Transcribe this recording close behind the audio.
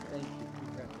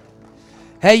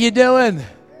How you doing?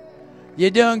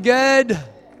 You doing good?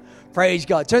 Praise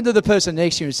God. Turn to the person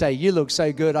next to you and say, you look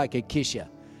so good I could kiss you.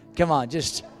 Come on,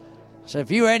 so if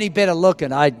you were any better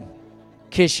looking, I'd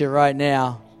kiss you right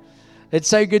now. It's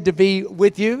so good to be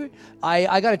with you.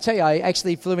 I got to tell you, I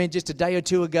actually flew in just a day or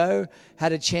two ago,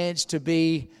 had a chance to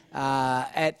be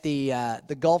at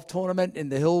the golf tournament in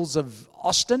the hills of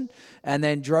Austin, and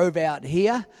then drove out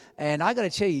here. And I got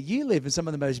to tell you, you live in some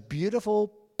of the most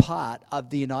beautiful part of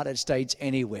the United States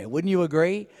anywhere. Wouldn't you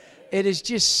agree? It is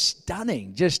just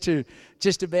stunning just to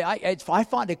be. I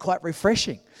find it quite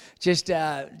refreshing, just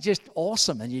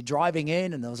awesome. And you're driving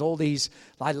in, and there's all these.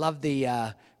 I love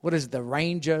the what is it, the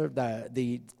Ranger,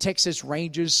 the Texas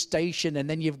Rangers station, and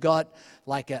then you've got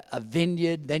like a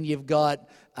vineyard. Then you've got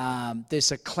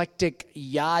this eclectic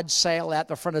yard sale out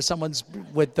the front of someone's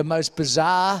with the most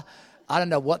bizarre. I don't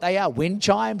know what they are. Wind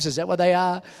chimes, is that what they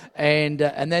are? And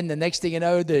then the next thing you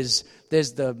know, there's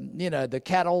the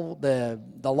cattle, the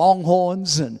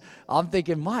longhorns, and I'm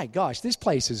thinking, my gosh, this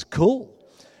place is cool.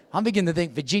 I'm beginning to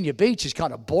think Virginia Beach is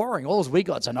kind of boring. All we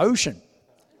got's an ocean.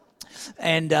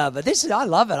 And but I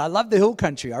love it. I love the hill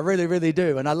country. I really, really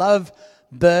do. And I love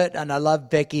Bert and I love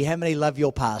Becky. How many love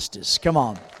your pastors? Come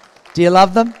on. Do you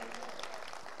love them?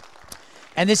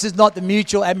 And this is not the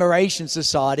Mutual Admiration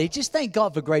Society. Just thank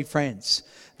God for great friends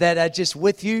that are just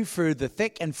with you through the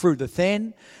thick and through the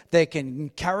thin. They can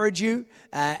encourage you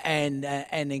and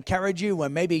encourage you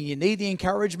when maybe you need the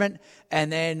encouragement, and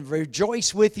then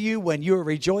rejoice with you when you're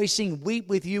rejoicing, weep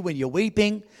with you when you're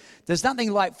weeping. There's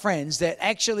nothing like friends that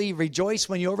actually rejoice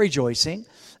when you're rejoicing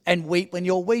and weep when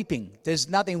you're weeping. There's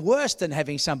nothing worse than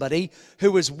having somebody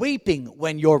who is weeping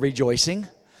when you're rejoicing,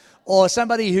 or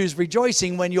somebody who's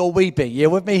rejoicing when you're weeping. You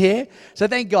with me here? So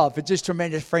thank God for just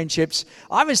tremendous friendships.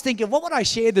 I was thinking, what would I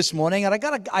share this morning? And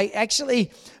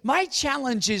my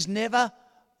challenge is never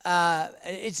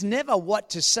what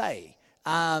to say,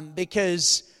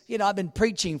 because I've been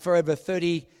preaching for over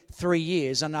 33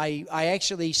 years, and I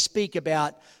actually speak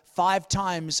about 5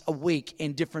 times a week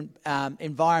in different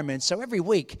environments. So every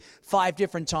week, 5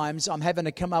 different times, I'm having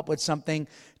to come up with something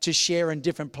to share in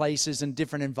different places and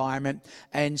different environment.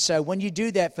 And so when you do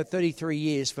that for 33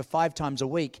 years, for 5 times a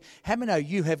week, how many know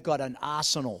you have got an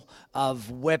arsenal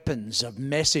of weapons, of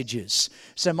messages?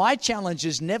 So my challenge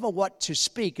is never what to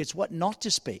speak, it's what not to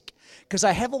speak. Because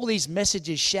I have all these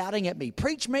messages shouting at me,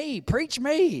 preach me, preach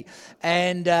me.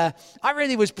 And I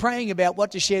really was praying about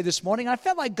what to share this morning. I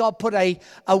felt like God put a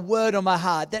word on my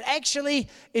heart that actually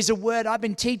is a word I've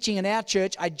been teaching in our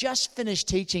church. I just finished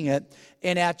teaching it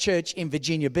in our church in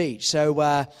Virginia Beach.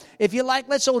 So if you like,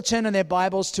 let's all turn in their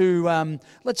Bibles to,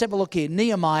 let's have a look here,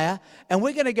 Nehemiah. And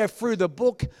we're going to go through the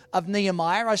book of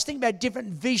Nehemiah. I was thinking about different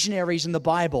visionaries in the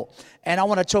Bible, and I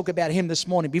want to talk about him this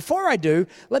morning. Before I do,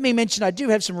 let me mention I do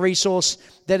have some resource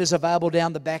that is available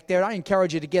down the back there. I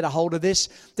encourage you to get a hold of this.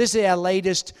 This is our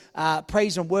latest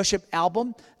praise and worship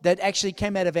album that actually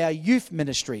came out of our youth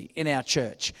ministry in our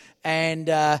church. And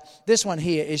this one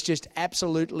here is just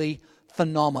absolutely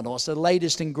phenomenal. It's the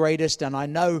latest and greatest, and I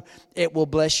know it will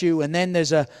bless you. And then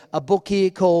there's a book here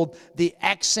called The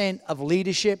Accent of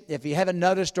Leadership. If you haven't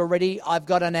noticed already, I've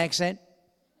got an accent.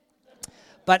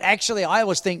 But actually, I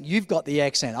always think you've got the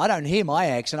accent. I don't hear my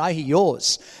accent, I hear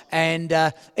yours. And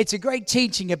it's a great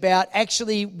teaching about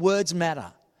actually words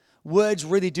matter. Words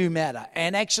really do matter.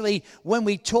 And actually, when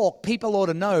we talk, people ought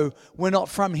to know we're not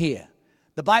from here.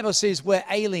 The Bible says we're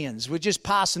aliens. We're just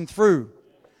passing through,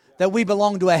 that we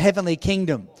belong to a heavenly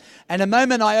kingdom. And the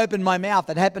moment I opened my mouth,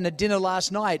 it happened at dinner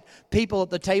last night, people at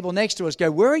the table next to us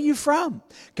go, where are you from?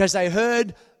 Because they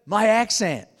heard my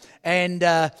accent. And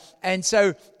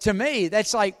so to me,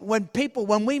 that's like when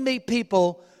we meet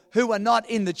people who are not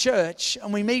in the church,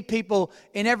 and we meet people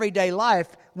in everyday life,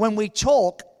 when we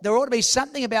talk, there ought to be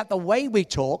something about the way we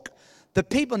talk that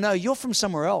people know you're from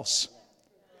somewhere else.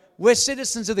 We're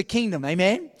citizens of the kingdom,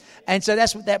 amen? And so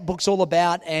that's what that book's all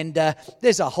about. And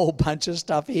there's a whole bunch of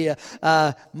stuff here.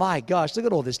 My gosh, look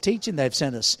at all this teaching they've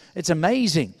sent us. It's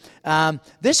amazing.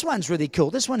 This one's really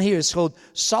cool. This one here is called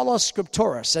Sola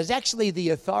Scriptura. So it's actually the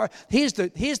authority. Here's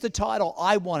the title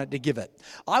I wanted to give it.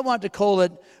 I wanted to call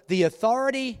it The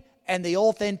Authority and the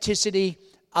Authenticity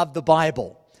of the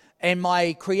Bible. And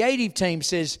my creative team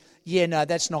says, yeah, no,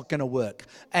 that's not going to work.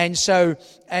 And so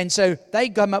they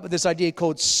come up with this idea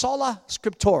called Sola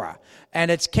Scriptura. And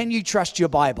it's, can you trust your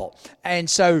Bible? And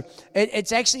so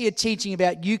it's actually a teaching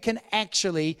about you can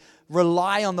actually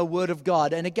rely on the Word of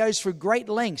God. And it goes through great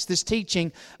lengths, this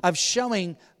teaching of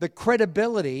showing the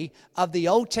credibility of the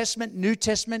Old Testament, New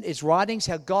Testament, its writings,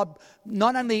 how God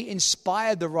not only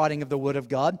inspired the writing of the Word of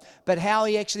God, but how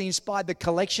He actually inspired the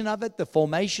collection of it, the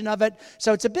formation of it.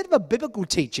 So it's a bit of a biblical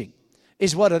teaching.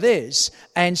 is what it is.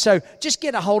 And so just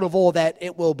get a hold of all that.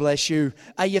 It will bless you.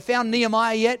 You found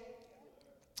Nehemiah yet?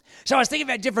 So I was thinking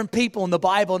about different people in the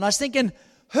Bible, and I was thinking,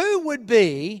 who would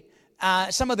be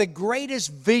some of the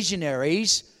greatest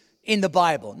visionaries in the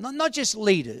Bible? Not just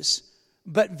leaders,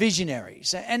 but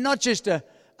visionaries. And not just a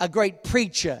great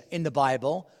preacher in the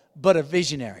Bible, but a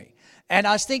visionary. And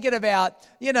I was thinking about,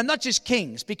 not just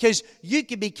kings, because you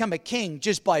could become a king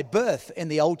just by birth in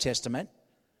the Old Testament.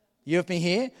 You have me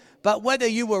here? But whether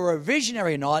you were a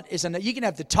visionary or not, you can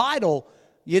have the title,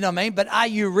 but are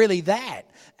you really that?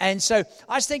 And so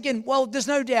I was thinking, well, there's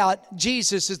no doubt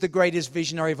Jesus is the greatest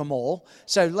visionary of them all.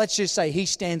 So let's just say he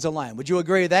stands alone. Would you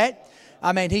agree with that?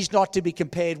 I mean, he's not to be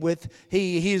compared with.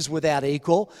 He is without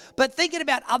equal. But thinking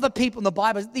about other people in the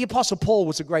Bible, the Apostle Paul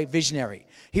was a great visionary.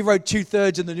 He wrote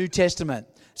 2/3 of the New Testament.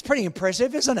 It's pretty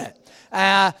impressive, isn't it?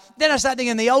 Then I started thinking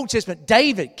in the Old Testament,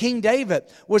 King David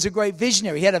was a great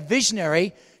visionary. He had a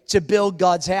visionary to build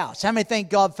God's house. How many thank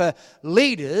God for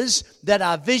leaders that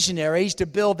are visionaries to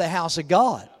build the house of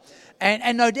God?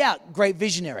 And no doubt, great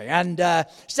visionary. And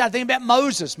started thinking about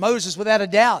Moses. Moses, without a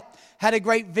doubt, had a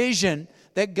great vision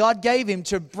that God gave him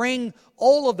to bring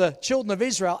all of the children of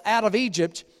Israel out of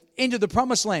Egypt into the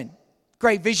promised land.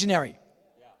 Great visionary.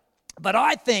 But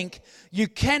I think you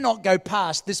cannot go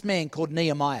past this man called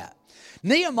Nehemiah.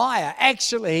 Nehemiah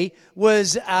actually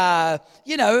was, a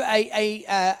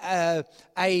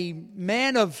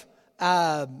man of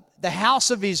the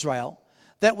house of Israel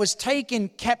that was taken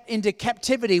into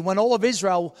captivity when all of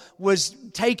Israel was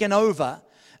taken over.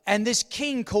 And this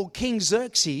king called King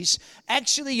Xerxes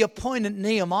actually appointed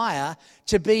Nehemiah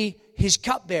to be his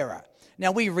cupbearer.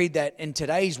 Now, we read that in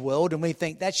today's world, and we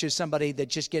think that's just somebody that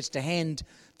just gets to hand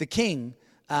the king,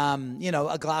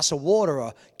 a glass of water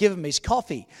or give him his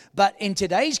coffee. But in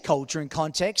today's culture and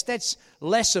context, that's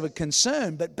less of a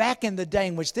concern. But back in the day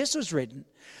in which this was written,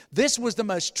 this was the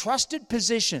most trusted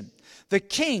position. The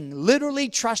king literally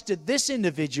trusted this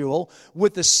individual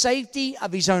with the safety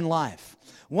of his own life.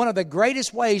 One of the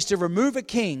greatest ways to remove a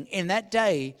king in that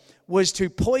day was to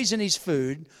poison his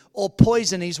food or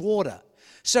poison his water.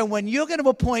 So when you're going to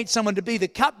appoint someone to be the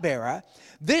cupbearer,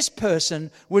 this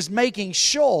person was making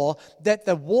sure that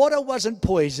the water wasn't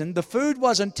poisoned, the food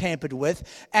wasn't tampered with,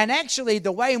 and actually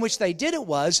the way in which they did it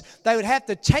was they would have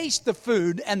to taste the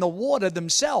food and the water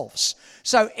themselves.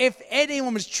 So if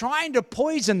anyone was trying to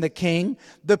poison the king,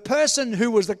 the person who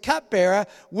was the cupbearer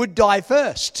would die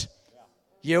first.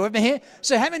 You with me here?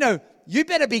 So how many know you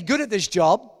better be good at this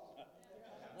job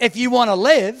if you want to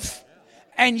live,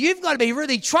 and you've got to be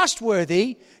really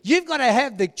trustworthy. You've got to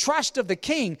have the trust of the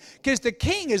king, because the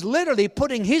king is literally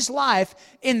putting his life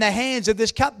in the hands of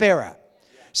this cupbearer.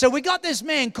 So we got this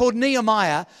man called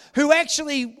Nehemiah who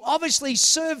actually obviously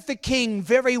served the king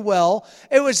very well.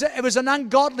 It was an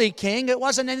ungodly king. It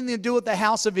wasn't anything to do with the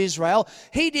house of Israel.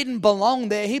 He didn't belong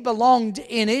there. He belonged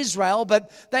in Israel,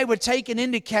 but they were taken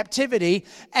into captivity.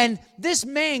 And this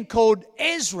man called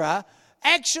Ezra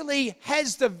actually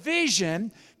has the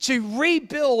vision to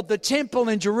rebuild the temple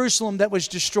in Jerusalem that was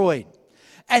destroyed.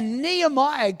 And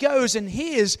Nehemiah goes and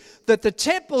hears that the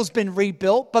temple's been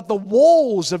rebuilt, but the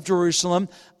walls of Jerusalem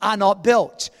are not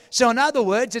built. So in other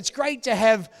words, it's great to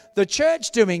have the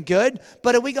church doing good,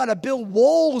 but we got to build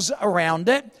walls around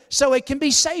it so it can be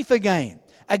safe again.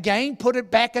 Again, put it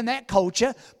back in that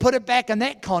culture, put it back in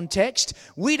that context.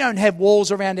 We don't have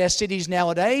walls around our cities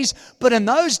nowadays, but in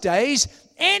those days,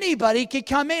 anybody could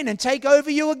come in and take over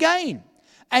you again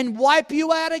and wipe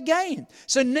you out again.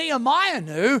 So Nehemiah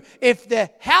knew if the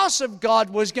house of God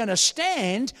was going to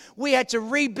stand, we had to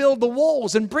rebuild the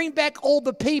walls and bring back all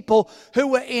the people who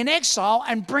were in exile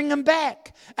and bring them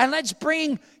back. And let's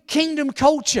bring kingdom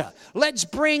culture. Let's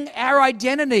bring our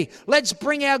identity. Let's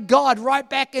bring our God right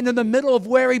back into the middle of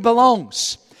where he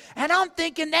belongs. And I'm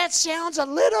thinking that sounds a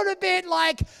little bit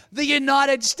like the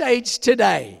United States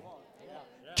today.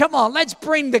 Come on, let's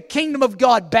bring the kingdom of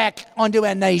God back onto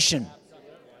our nation.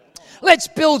 Let's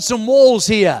build some walls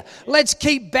here. Let's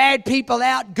keep bad people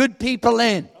out, good people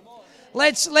in.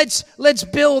 Let's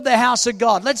build the house of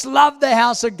God. Let's love the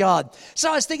house of God. So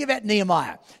I was thinking about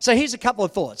Nehemiah. So here's a couple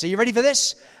of thoughts. Are you ready for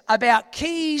this? About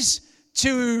keys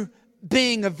to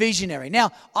being a visionary.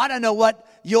 Now, I don't know what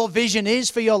your vision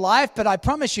is for your life, but I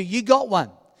promise you, you got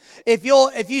one. If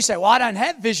you say, well, I don't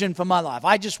have vision for my life,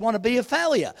 I just want to be a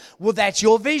failure. Well, that's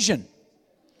your vision.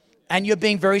 And you're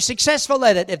being very successful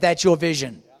at it if that's your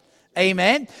vision.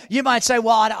 Amen. You might say,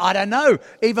 well, I don't know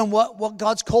even what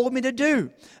God's called me to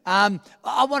do. I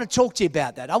want to talk to you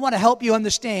about that. I want to help you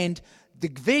understand the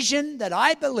vision that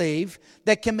I believe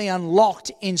that can be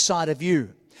unlocked inside of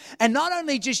you. And not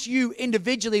only just you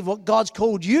individually, what God's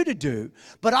called you to do,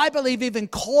 but I believe even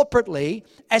corporately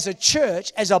as a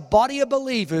church, as a body of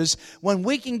believers, when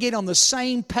we can get on the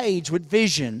same page with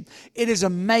vision, it is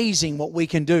amazing what we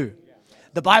can do.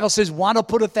 The Bible says 1 will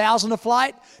put 1,000 to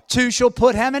flight, 2 shall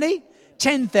put how many?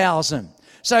 10,000.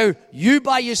 So you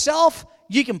by yourself,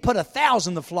 you can put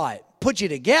 1,000 to flight. Put you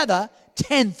together,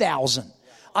 10,000.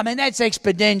 I mean, that's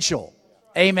exponential.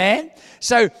 Amen.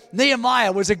 So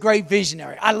Nehemiah was a great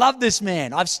visionary. I love this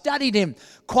man. I've studied him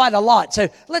quite a lot. So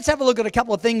let's have a look at a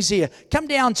couple of things here. Come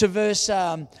down to verse,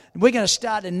 we're going to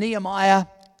start in Nehemiah.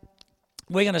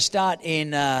 We're going to start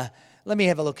in, let me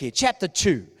have a look here, chapter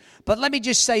 2. But let me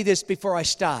just say this before I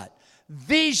start.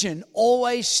 Vision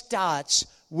always starts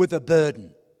with a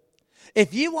burden.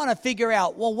 If you want to figure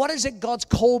out, well, what is it God's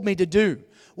called me to do?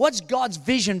 What's God's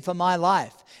vision for my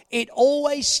life? It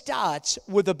always starts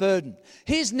with a burden.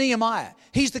 Here's Nehemiah.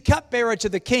 He's the cupbearer to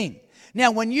the king.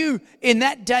 Now, when you, in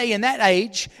that day, in that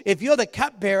age, if you're the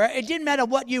cupbearer, it didn't matter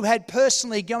what you had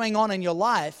personally going on in your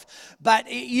life,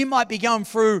 but you might be going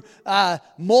through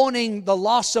mourning the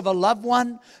loss of a loved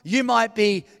one. You might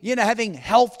be, having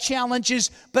health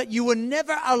challenges, but you were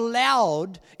never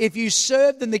allowed, if you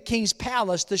served in the king's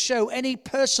palace, to show any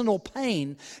personal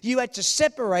pain. You had to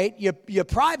separate your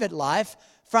private life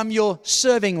from your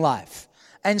serving life.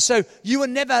 And so you were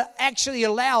never actually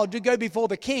allowed to go before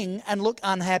the king and look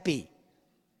unhappy.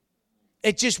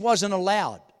 It just wasn't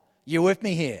allowed. You with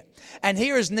me here? And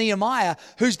here is Nehemiah,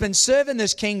 who's been serving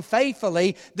this king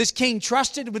faithfully. This king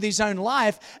trusted with his own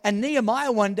life. And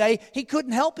Nehemiah one day, he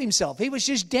couldn't help himself. He was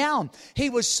just down. He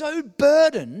was so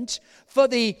burdened for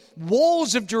the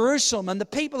walls of Jerusalem and the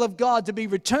people of God to be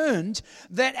returned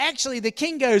that actually the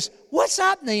king goes, "What's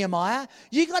up, Nehemiah?"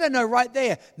 You got to know right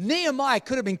there, Nehemiah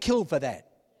could have been killed for that.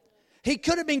 He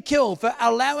could have been killed for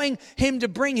allowing him to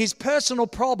bring his personal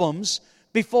problems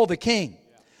before the king.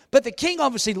 But the king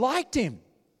obviously liked him.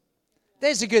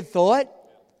 There's a good thought.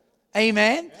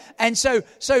 Amen. And so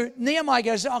Nehemiah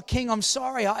goes, "Oh, king, I'm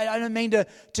sorry. I don't mean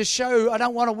to show, I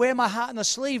don't want to wear my heart on the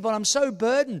sleeve, but I'm so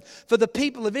burdened for the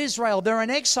people of Israel. They're in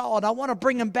exile and I want to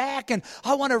bring them back and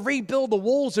I want to rebuild the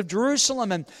walls of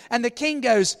Jerusalem." And the king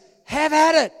goes, "Have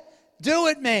at it. Do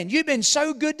it, man. You've been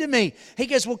so good to me." He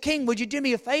goes, "Well, king, would you do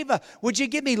me a favor? Would you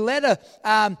give me letter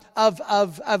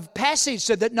of passage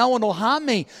so that no one will harm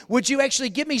me? Would you actually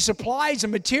give me supplies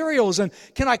and materials? And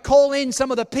can I call in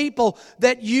some of the people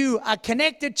that you are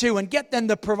connected to and get them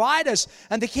to provide us?"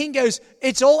 And the king goes,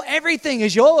 everything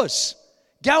is yours.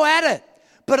 Go at it.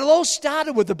 But it all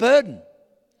started with a burden.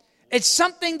 It's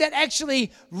something that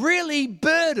actually really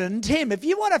burdened him. If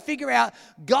you want to figure out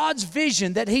God's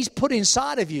vision that he's put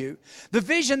inside of you, the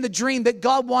vision, the dream that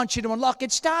God wants you to unlock,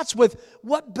 it starts with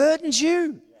what burdens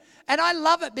you. And I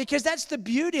love it because that's the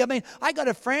beauty. I mean, I got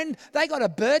a friend, they got a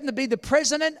burden to be the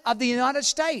president of the United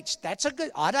States. That's a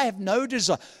good, I have no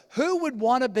desire. Who would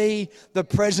want to be the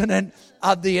president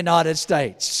of the United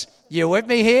States? You with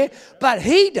me here? But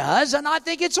he does, and I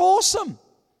think it's awesome.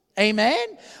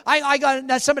 Amen. I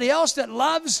got somebody else that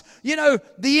loves,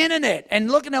 the internet and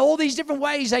looking at all these different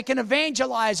ways they can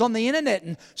evangelize on the internet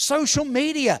and social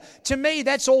media. To me,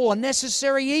 that's all a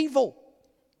necessary evil.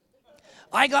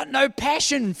 I got no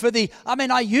passion for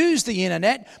I use the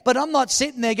internet, but I'm not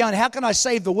sitting there going, how can I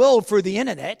save the world through the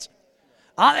internet?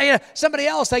 Somebody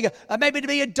else, they go, maybe to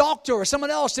be a doctor, or someone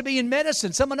else to be in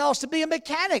medicine, someone else to be a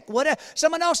mechanic,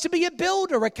 someone else to be a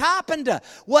builder, a carpenter.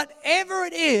 Whatever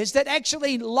it is that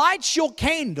actually lights your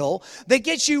candle, that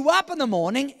gets you up in the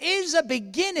morning, is a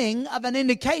beginning of an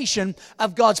indication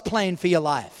of God's plan for your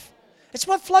life. It's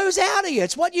what flows out of you.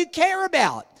 It's what you care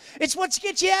about. It's what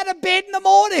gets you out of bed in the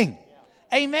morning.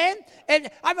 Amen. And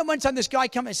I remember one time this guy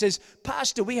came and says,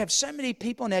 "Pastor, we have so many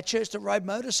people in our church that ride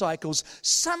motorcycles.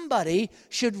 Somebody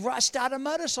should start a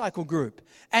motorcycle group."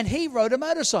 And he rode a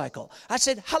motorcycle. I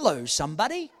said, "Hello,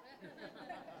 somebody."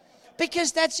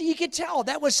 Because you could tell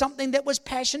that was something that was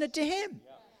passionate to him.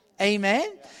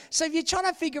 Amen. So if you're trying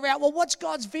to figure out, well, what's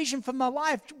God's vision for my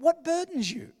life? What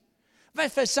burdens you?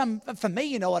 For me,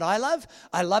 you know what I love?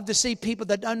 I love to see people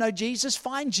that don't know Jesus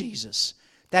find Jesus.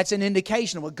 That's an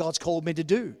indication of what God's called me to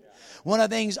do. One of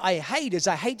the things I hate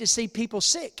to see people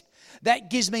sick. That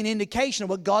gives me an indication of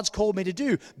what God's called me to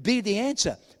do. Be the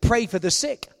answer. Pray for the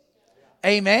sick.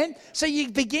 Amen. So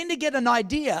you begin to get an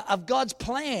idea of God's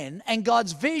plan and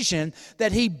God's vision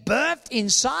that he birthed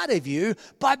inside of you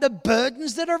by the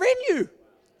burdens that are in you.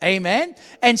 Amen.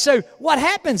 And so what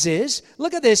happens is,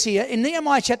 look at this here. In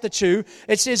Nehemiah chapter 2,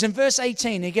 it says in verse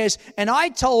 18, it goes, "And I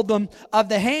told them of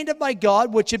the hand of my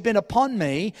God which had been upon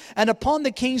me, and upon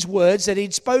the king's words that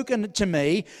he'd spoken to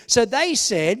me. So they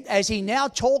said," as he now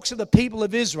talks to the people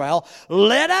of Israel,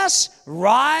 "Let us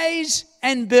rise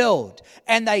and build."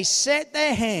 And they set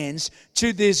their hands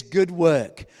to this good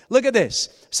work. Look at this.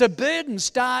 So vision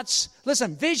starts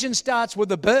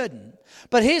with a burden.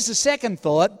 But here's the second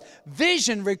thought.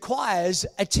 Vision requires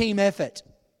a team effort.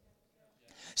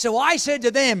 So I said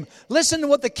to them, listen to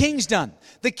what the king's done.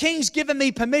 The king's given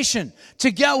me permission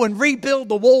to go and rebuild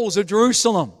the walls of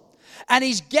Jerusalem. And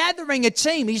he's gathering a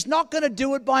team. He's not going to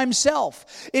do it by himself.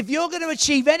 If you're going to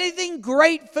achieve anything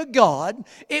great for God,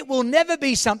 it will never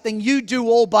be something you do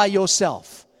all by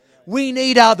yourself. We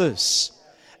need others.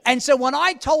 And so when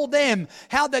I told them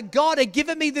how that God had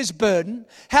given me this burden,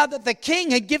 how that the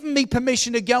king had given me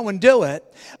permission to go and do it,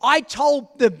 I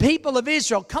told the people of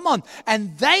Israel, come on.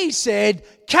 And they said,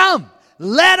 come,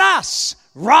 let us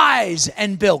rise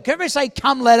and build. Can everybody say,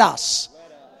 come, let us?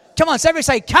 Come on, so everybody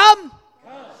say, come,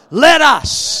 let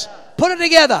us. Put it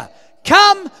together.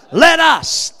 Come, let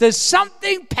us. There's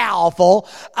something powerful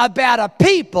about a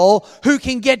people who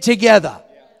can get together.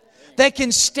 They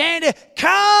can stand it.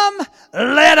 Come,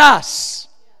 let us.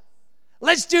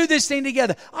 Let's do this thing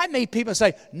together. I meet people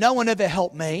say, no one ever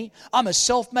helped me. I'm a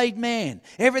self-made man.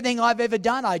 Everything I've ever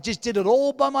done, I just did it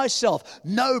all by myself.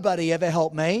 Nobody ever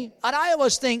helped me. And I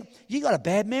always think, you got a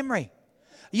bad memory.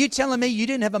 Are you telling me you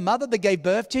didn't have a mother that gave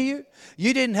birth to you?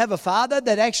 You didn't have a father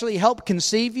that actually helped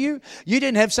conceive you? You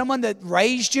didn't have someone that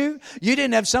raised you? You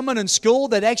didn't have someone in school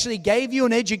that actually gave you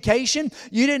an education?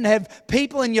 You didn't have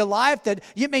people in your life that,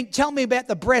 tell me about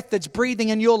the breath that's breathing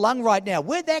in your lung right now.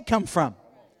 Where'd that come from?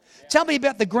 Tell me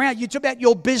about the ground. You talk about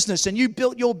your business and you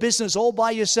built your business all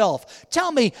by yourself.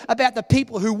 Tell me about the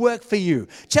people who work for you.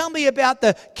 Tell me about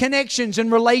the connections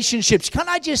and relationships. Can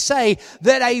I just say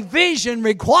that a vision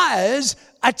requires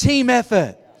a team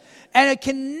effort? And it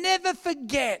can never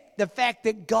forget the fact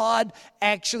that God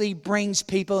actually brings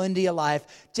people into your life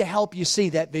to help you see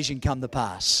that vision come to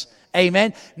pass.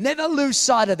 Amen. Never lose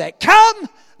sight of that. Come,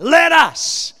 let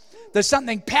us. There's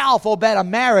something powerful about a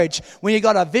marriage when you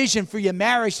got a vision for your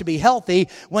marriage to be healthy,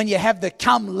 when you have the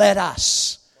come, let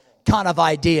us kind of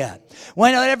idea.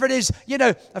 Whenever it is,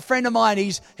 a friend of mine,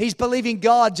 he's believing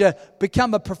God to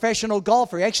become a professional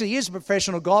golfer. He actually is a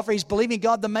professional golfer. He's believing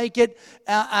God to make it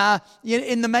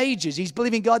in the majors. He's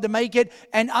believing God to make it.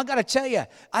 And I've got to tell you,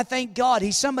 I thank God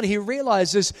he's somebody who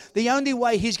realizes the only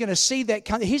way he's going to see that,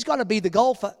 he's got to be the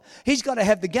golfer. He's got to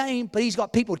have the game, but he's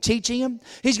got people teaching him.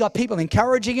 He's got people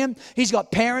encouraging him. He's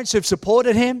got parents who've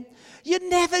supported him. You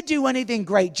never do anything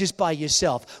great just by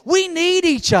yourself. We need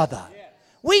each other.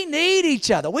 We need each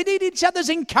other. We need each other's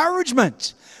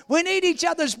encouragement. We need each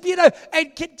other's,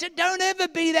 and don't ever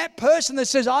be that person that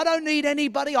says, I don't need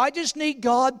anybody. I just need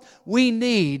God. We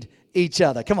need each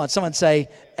other. Come on, someone say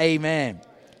amen.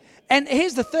 And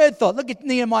here's the third thought. Look at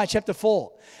Nehemiah chapter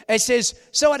 4. It says,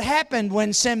 so it happened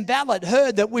when Sanballat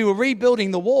heard that we were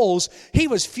rebuilding the walls, he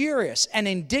was furious and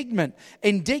indignant,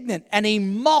 and he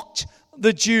mocked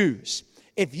the Jews.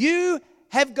 If you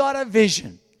have got a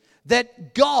vision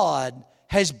that God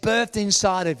has birthed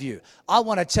inside of you, I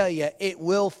want to tell you, it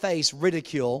will face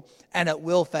ridicule and it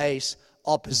will face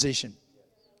opposition.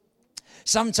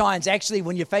 Sometimes, actually,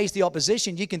 when you face the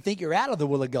opposition, you can think you're out of the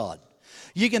will of God.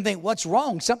 You can think, what's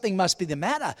wrong? Something must be the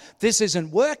matter. This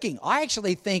isn't working. I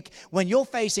actually think when you're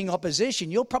facing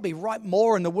opposition, you're probably right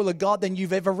more in the will of God than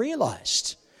you've ever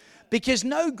realized. Because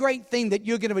no great thing that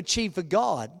you're going to achieve for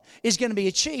God is going to be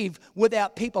achieved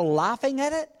without people laughing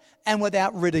at it and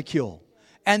without ridicule.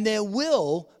 And there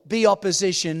will be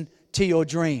opposition to your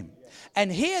dream.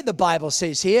 And here the Bible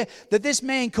says here that this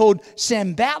man called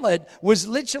Sanballat was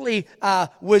literally,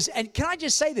 and can I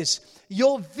just say this?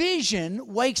 Your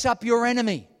vision wakes up your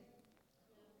enemy.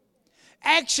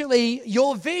 Actually,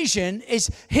 your vision is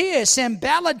here.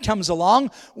 Sanballat comes along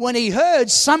when he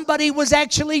heard somebody was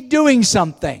actually doing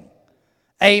something.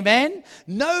 Amen?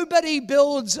 Nobody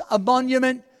builds a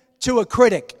monument to a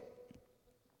critic.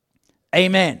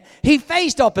 Amen. He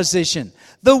faced opposition.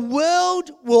 The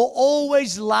world will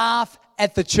always laugh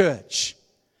at the church.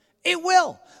 It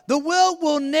will. The world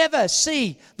will never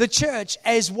see the church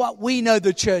as what we know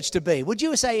the church to be. Would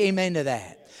you say amen to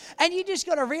that? And you just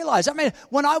got to realize,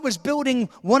 when I was building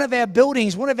one of our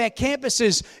buildings, one of our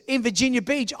campuses in Virginia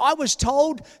Beach, I was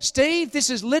told, Steve, this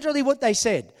is literally what they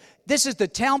said. This is the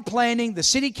town planning, the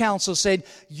city council said,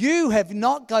 you have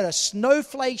not got a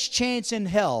snowflake's chance in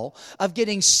hell of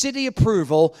getting city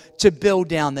approval to build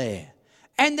down there.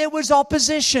 And there was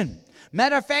opposition.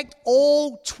 Matter of fact,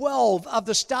 all 12 of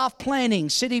the staff planning,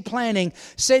 city planning,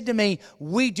 said to me,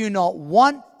 we do not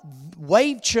want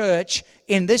Wave Church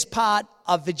in this part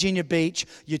of Virginia Beach.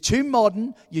 You're too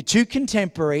modern, you're too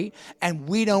contemporary, and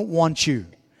we don't want you.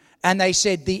 And they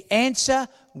said the answer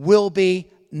will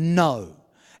be no.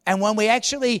 And when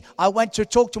I went to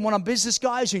talk to one of the business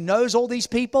guys who knows all these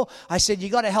people. I said, you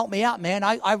got to help me out, man.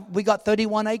 We got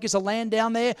 31 acres of land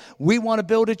down there. We want to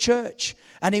build a church.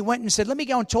 And he went and said, let me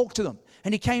go and talk to them.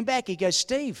 And he came back. He goes,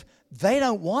 Steve, they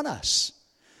don't want us.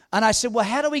 And I said, well,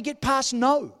 how do we get past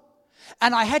no?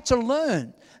 And I had to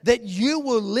learn that you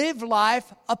will live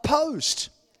life opposed.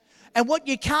 And what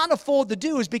you can't afford to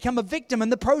do is become a victim in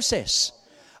the process.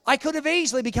 I could have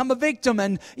easily become a victim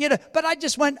but I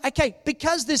just went, okay,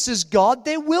 because this is God,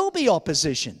 there will be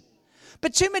opposition.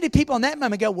 But too many people in that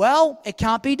moment go, well, it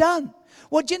can't be done.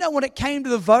 Well, do you know when it came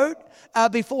to the vote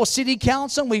before city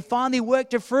council and we finally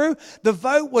worked it through, the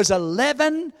vote was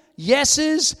 11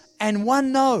 yeses and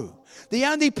 1 no. The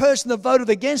only person that voted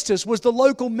against us was the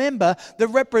local member that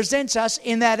represents us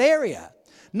in that area.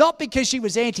 Not because she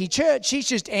was anti-church, she's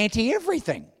just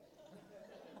anti-everything.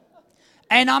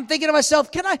 And I'm thinking to myself,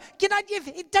 can I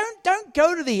don't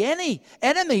go to the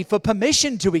enemy for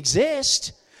permission to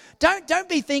exist. Don't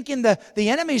be thinking the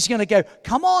enemy's going to go,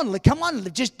 come on,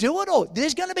 just do it all.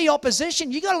 There's going to be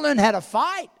opposition. You got to learn how to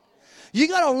fight. You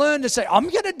got to learn to say, I'm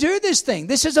going to do this thing.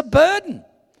 This is a burden.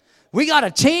 We got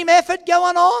a team effort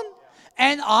going on.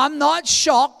 And I'm not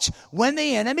shocked when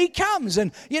the enemy comes.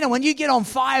 And, when you get on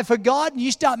fire for God and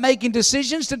you start making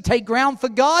decisions to take ground for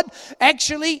God,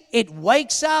 actually, it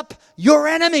wakes up your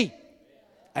enemy.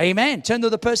 Amen. Turn to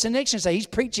the person next to you and say, he's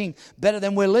preaching better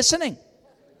than we're listening.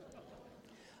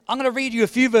 I'm going to read you a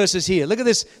few verses here. Look at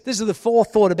this. This is the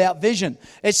fourth thought about vision.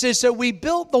 It says, so we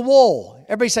built the wall.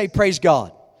 Everybody say, praise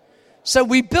God. So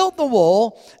we built the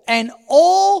wall, and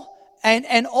all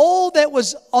that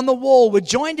was on the wall were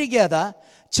joined together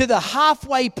to the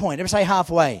halfway point. Everybody say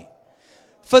halfway.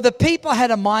 For the people had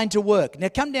a mind to work. Now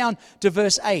come down to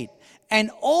verse 8.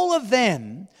 And all of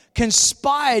them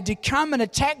conspired to come and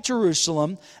attack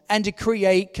Jerusalem and to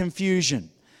create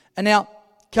confusion. And now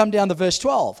come down to verse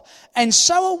 12. And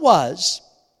so it was,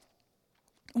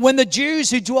 when the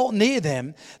Jews who dwelt near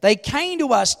them, they came to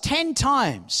us 10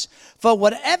 times. For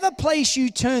whatever place you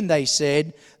turn, they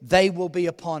said, they will be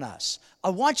upon us. I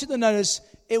want you to notice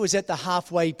it was at the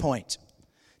halfway point.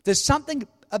 There's something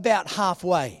about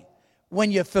halfway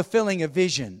when you're fulfilling a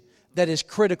vision that is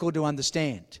critical to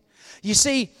understand. You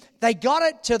see, they got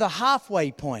it to the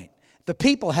halfway point. The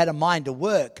people had a mind to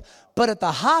work. But at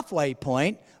the halfway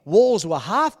point, walls were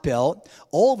half built.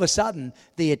 All of a sudden,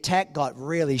 the attack got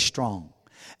really strong.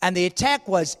 And the attack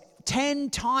was 10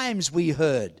 times we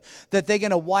heard that they're going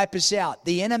to wipe us out.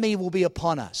 The enemy will be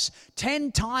upon us.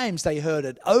 10 times they heard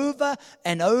it over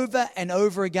and over and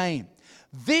over again.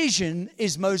 Vision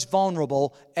is most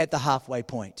vulnerable at the halfway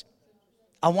point.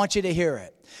 I want you to hear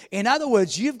it. In other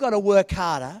words, you've got to work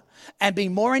harder and be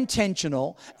more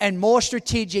intentional and more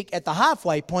strategic at the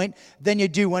halfway point than you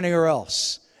do anywhere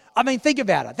else. I mean, think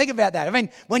about it. Think about that. I mean,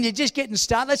 when you're just getting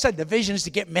started, let's say the vision is to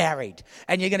get married,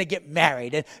 and you're going to get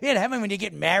married. And, when you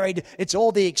get married, it's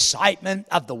all the excitement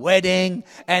of the wedding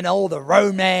and all the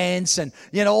romance and,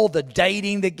 all the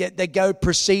dating that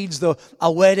precedes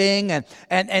a wedding.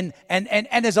 And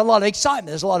there's a lot of excitement.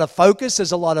 There's a lot of focus.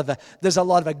 There's a lot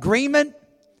of agreement.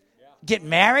 Get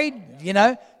married,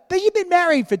 But you've been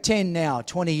married for 10 now,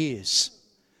 20 years.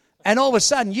 And all of a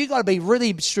sudden, you've got to be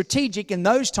really strategic in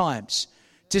those times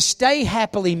to stay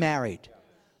happily married.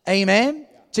 Amen?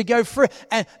 To go free.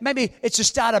 And maybe it's to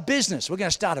start a business. We're going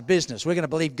to start a business. We're going to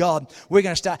believe God. We're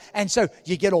going to start. And so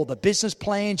you get all the business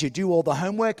plans. You do all the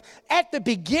homework. At the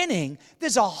beginning,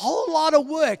 there's a whole lot of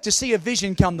work to see a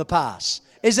vision come to pass.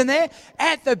 Isn't there?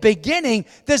 At the beginning,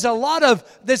 there's a lot of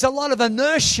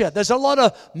inertia. There's a lot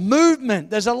of movement.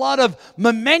 There's a lot of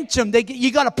momentum.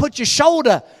 You got to put your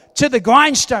shoulder to the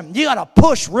grindstone. You got to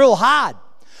push real hard.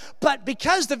 But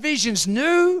because the vision's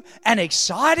new and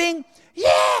exciting,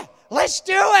 let's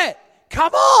do it.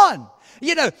 Come on.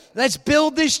 Let's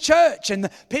build this church. And the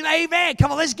people, amen,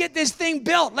 come on, let's get this thing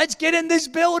built. Let's get in this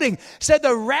building. So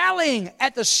the rallying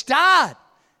at the start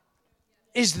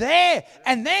is there.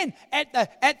 And then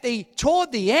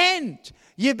toward the end,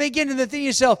 you begin to think to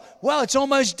yourself, well, it's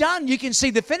almost done. You can see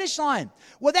the finish line.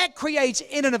 Well, that creates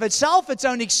in and of itself its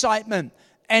own excitement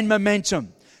and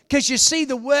momentum. Because you see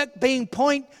the work being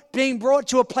brought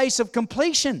to a place of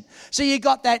completion. So you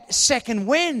got that second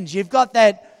wind. You've got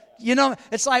that,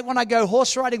 it's like when I go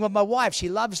horse riding with my wife. She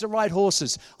loves to ride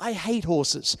horses. I hate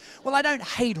horses. Well, I don't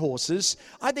hate horses.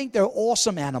 I think they're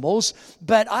awesome animals,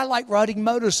 but I like riding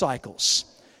motorcycles.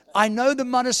 I know the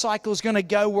motorcycle is going to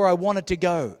go where I want it to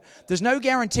go. There's no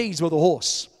guarantees with a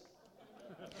horse.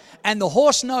 And the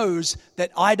horse knows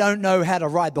that I don't know how to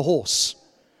ride the horse.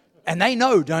 And they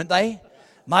know, don't they?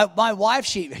 My wife,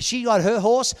 she got her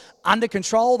horse under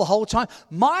control the whole time.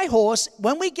 My horse,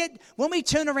 when we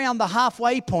turn around the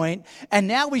halfway point and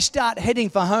now we start heading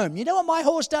for home, you know what my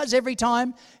horse does every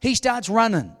time? He starts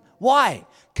running. Why?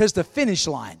 Because the finish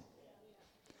line.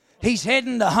 He's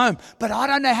heading to home, but I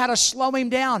don't know how to slow him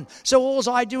down. So all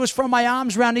I do is throw my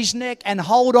arms around his neck and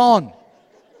hold on.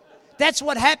 That's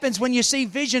what happens when you see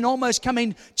vision almost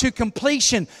coming to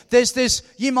completion. There's this,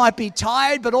 you might be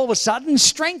tired, but all of a sudden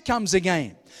strength comes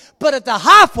again. But at the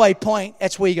halfway point,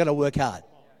 that's where you got to work hard.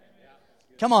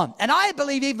 Come on. And I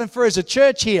believe even for as a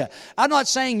church here, I'm not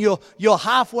saying you're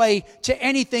halfway to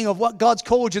anything of what God's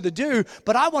called you to do,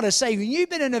 but I want to say when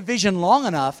you've been in a vision long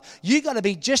enough, you got to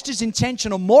be just as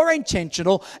intentional,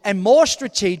 and more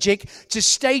strategic to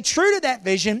stay true to that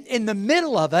vision in the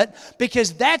middle of it,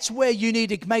 because that's where you need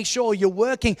to make sure you're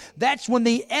working. That's when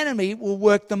the enemy will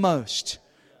work the most.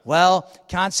 Well,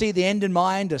 can't see the end in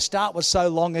mind. The start was so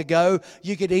long ago,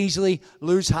 you could easily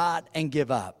lose heart and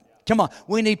give up. Come on,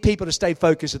 we need people to stay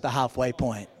focused at the halfway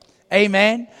point.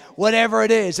 Amen? Whatever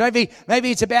it is. Maybe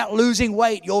it's about losing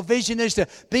weight. Your vision is to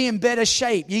be in better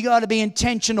shape. You got to be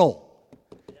intentional.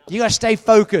 You got to stay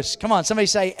focused. Come on, somebody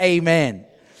say amen.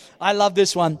 I love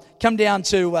this one. Come down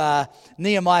to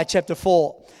Nehemiah chapter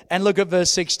 4 and look at verse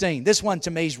 16. This one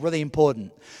to me is really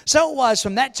important. So it was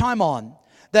from that time on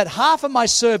that half of my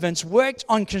servants worked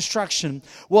on construction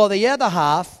while the other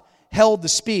half held the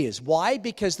spears. Why?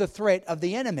 Because the threat of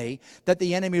the enemy, that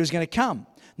the enemy was going to come.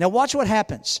 Now watch what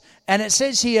happens. And it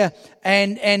says here,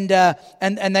 and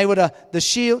they would the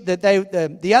shield that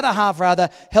the other half rather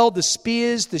held the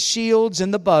spears, the shields,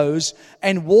 and the bows,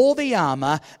 and wore the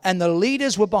armor, and the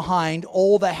leaders were behind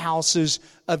all the houses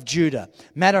of Judah.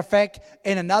 Matter of fact,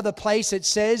 in another place it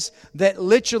says that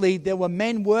literally there were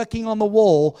men working on the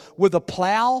wall with a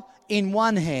plow in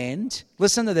one hand,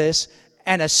 listen to this,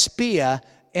 and a spear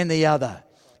in the other.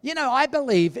 You know, I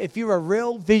believe if you're a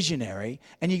real visionary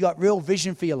and you got real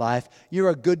vision for your life, you're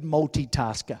a good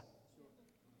multitasker.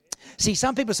 See,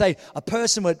 some people say a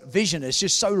person with vision is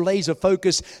just so laser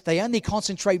focused, they only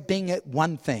concentrate being at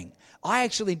one thing. I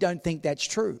actually don't think that's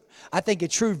true. I think a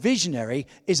true visionary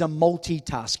is a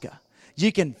multitasker.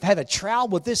 You can have a trowel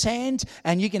with this hand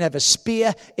and you can have a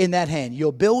spear in that hand.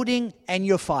 You're building and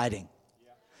you're fighting.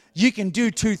 You can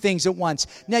do two things at once.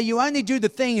 Now, you only do the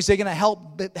things that are going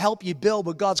to help you build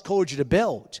what God's called you to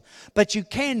build. But you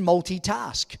can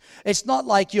multitask. It's not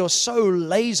like you're so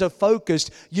laser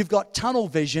focused, you've got tunnel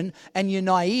vision, and you're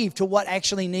naive to what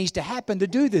actually needs to happen to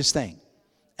do this thing.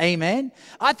 Amen?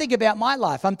 I think about my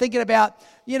life. I'm thinking about,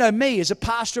 me as a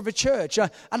pastor of a church. And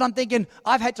I'm thinking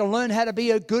I've had to learn how to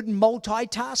be a good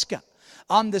multitasker.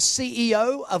 I'm the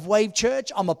CEO of Wave Church.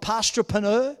 I'm a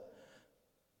pastorpreneur.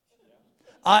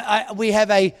 We have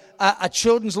a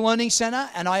children's learning center,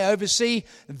 and I oversee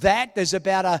that. There's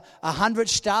about 100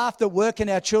 staff that work in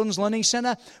our children's learning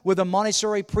center with a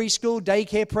Montessori preschool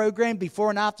daycare program, before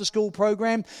and after school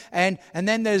program. And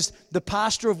then there's the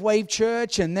pastor of Wave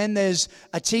Church, and then there's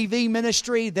a TV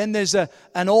ministry, then there's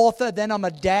an author, then I'm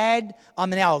a dad,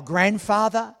 I'm now a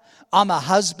grandfather, I'm a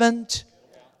husband.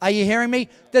 Are you hearing me?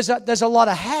 There's a lot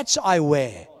of hats I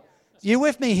wear. You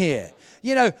with me here?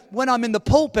 When I'm in the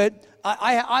pulpit,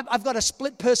 I've got a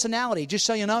split personality, just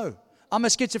so you know. I'm a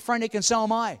schizophrenic and so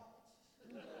am I.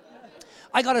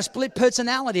 I got a split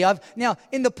personality. Now,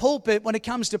 in the pulpit, when it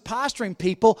comes to pastoring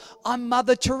people, I'm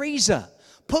Mother Teresa.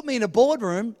 Put me in a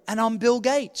boardroom and I'm Bill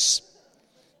Gates.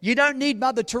 You don't need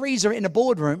Mother Teresa in a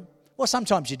boardroom. Well,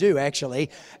 sometimes you do, actually.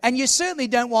 And you certainly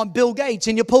don't want Bill Gates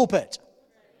in your pulpit.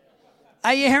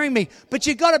 Are you hearing me? But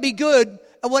you've got to be good.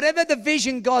 Whatever the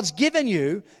vision God's given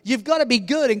you, you've got to be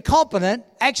good and competent,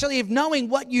 actually, of knowing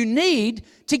what you need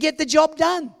to get the job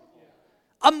done.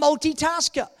 A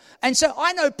multitasker. And so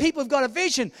I know people have got a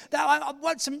vision.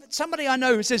 Somebody I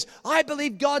know who says, I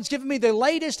believe God's given me the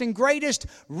latest and greatest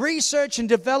research and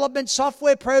development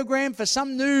software program for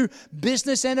some new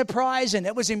business enterprise, and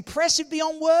it was impressive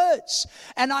beyond words.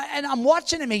 And I'm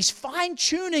watching him. He's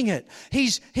fine-tuning it.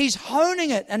 He's honing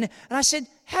it. And I said,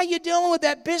 how are you doing with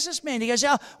that business, man? He goes,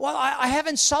 well, I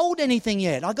haven't sold anything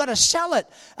yet. I got to sell it.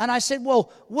 And I said,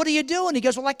 well, what are you doing? He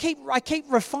goes, well, I keep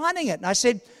refining it. And I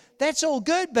said, that's all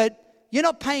good, but you're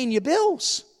not paying your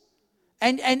bills.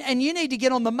 And you need to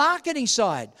get on the marketing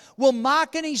side. Well,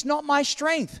 marketing's not my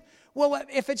strength. Well,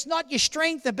 if it's not your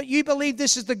strength, but you believe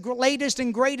this is the latest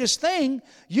and greatest thing,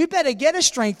 you better get a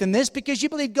strength in this because you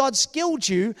believe God skilled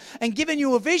you and given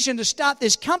you a vision to start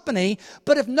this company.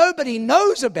 But if nobody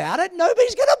knows about it,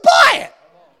 nobody's going to buy it.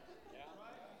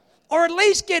 Or at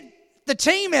least get the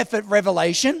team effort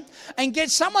revelation and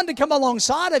get someone to come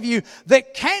alongside of you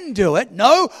that can do it.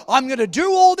 No, I'm going to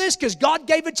do all this because God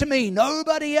gave it to me,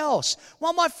 nobody else.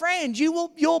 Well, my friend,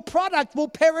 your product will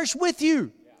perish with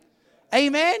you.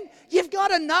 Amen? You've got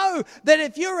to know that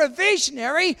if you're a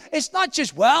visionary, it's not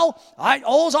just, all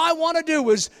I want to do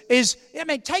is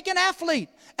take an athlete.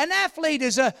 An athlete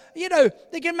is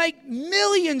they can make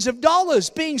millions of dollars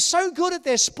being so good at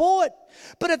their sport.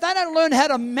 But if they don't learn how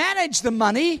to manage the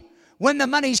money when the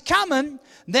money's coming,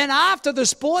 then after the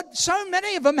sport, so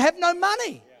many of them have no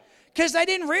money because they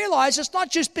didn't realize it's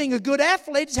not just being a good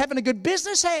athlete, it's having a good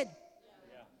business head.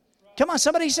 Come on,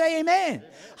 somebody say amen.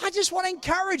 I just want to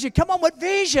encourage you. Come on, with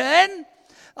vision,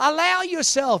 allow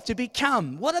yourself to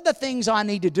become. What are the things I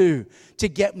need to do to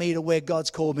get me to where God's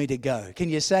called me to go? Can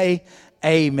you say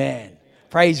amen?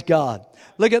 Praise God.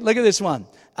 Look at this one.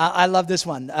 I love this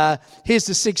one. Here's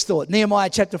the sixth thought. Nehemiah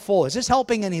chapter 4. Is this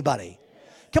helping anybody?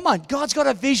 Come on, God's got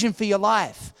a vision for your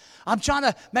life. I'm trying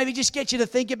to maybe just get you to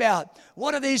think about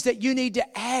what it is that you need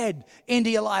to add into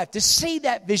your life to see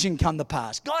that vision come to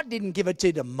pass. God didn't give it to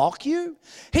you to mock you.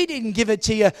 He didn't give it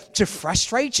to you to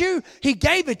frustrate you. He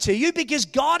gave it to you because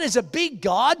God is a big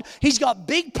God. He's got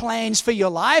big plans for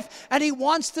your life, and He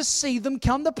wants to see them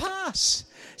come to pass.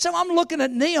 So I'm looking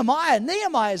at Nehemiah.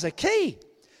 Nehemiah is a key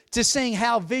to seeing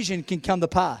how vision can come to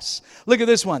pass. Look at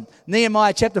this one.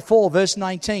 Nehemiah chapter 4, verse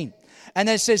 19. And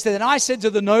it says that, and I said to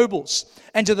the nobles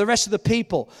and to the rest of the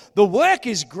people, the work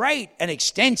is great and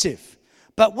extensive,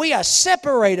 but we are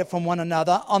separated from one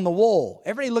another on the wall.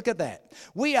 Everybody look at that.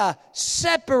 We are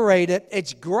separated.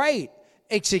 It's great.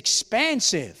 It's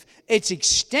expansive. It's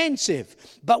extensive,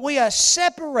 but we are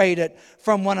separated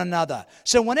from one another.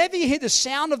 So whenever you hear the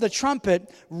sound of the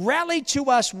trumpet, rally to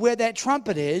us where that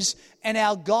trumpet is, and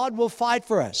our God will fight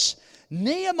for us.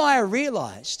 Nehemiah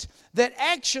realized that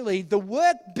actually the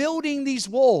work building these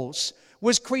walls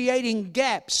was creating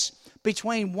gaps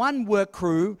between one work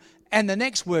crew and the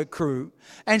next work crew.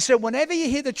 And so whenever you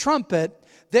hear the trumpet,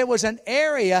 there was an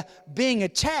area being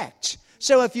attacked.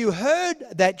 So if you heard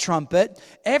that trumpet,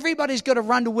 everybody's got to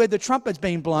run to where the trumpet's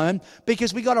being blown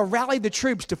because we got to rally the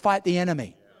troops to fight the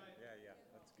enemy.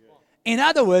 That's good. In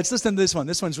other words, listen to this one.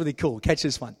 This one's really cool. Catch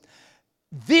this one.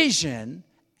 Vision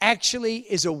actually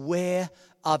is aware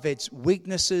of its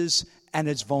weaknesses and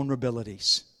its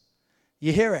vulnerabilities.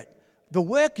 You hear it. The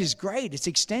work is great. It's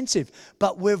extensive,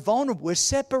 but we're vulnerable. We're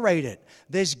separated.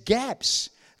 There's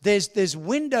gaps. There's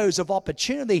windows of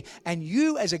opportunity, and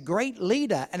you as a great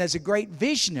leader and as a great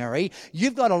visionary,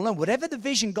 you've got to learn whatever the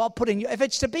vision God put in you. If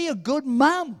it's to be a good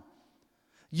mom,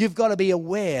 you've got to be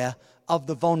aware of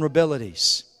the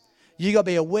vulnerabilities. You got to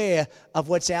be aware of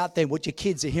what's out there, what your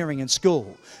kids are hearing in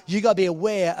school. You got to be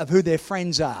aware of who their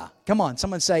friends are. Come on,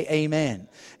 someone say amen.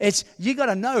 You got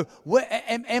to know,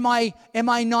 am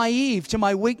I naive to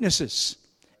my weaknesses?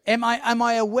 Am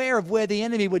I aware of where the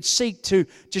enemy would seek to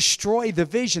destroy the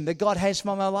vision that God has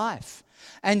for my life?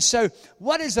 And so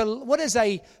what is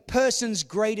a person's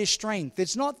greatest strength?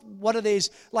 It's not what it is,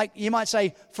 like you might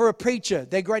say for a preacher,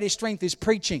 their greatest strength is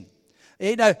preaching.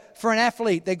 You know, for an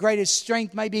athlete, their greatest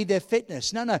strength may be their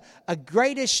fitness. No. A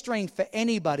greatest strength for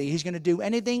anybody who's going to do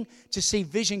anything to see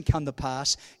vision come to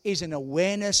pass is an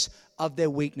awareness of their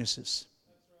weaknesses.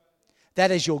 That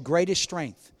is your greatest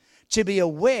strength. To be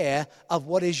aware of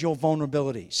what is your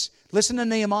vulnerabilities. Listen to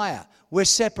Nehemiah. We're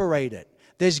separated.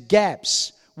 There's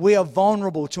gaps. We are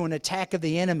vulnerable to an attack of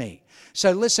the enemy.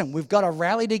 So listen, we've got to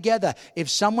rally together. If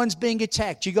someone's being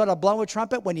attacked, you got to blow a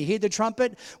trumpet. When you hear the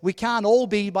trumpet, we can't all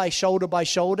be by shoulder.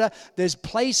 There's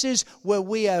places where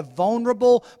we are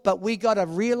vulnerable, but we got to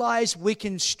realize we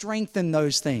can strengthen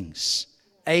those things.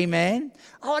 Amen.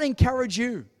 I would encourage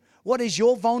you. What is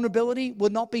your vulnerability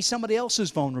will not be somebody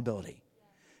else's vulnerability.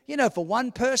 You know, for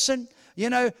one person,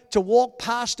 to walk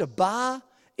past a bar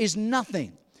is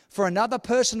nothing. For another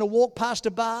person to walk past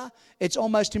a bar, it's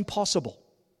almost impossible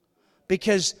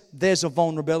because there's a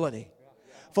vulnerability.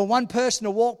 For one person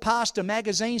to walk past a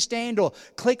magazine stand or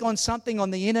click on something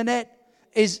on the internet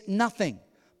is nothing.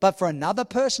 But for another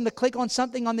person to click on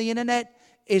something on the internet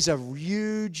is a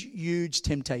huge, huge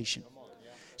temptation.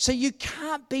 So you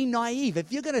can't be naive.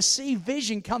 If you're going to see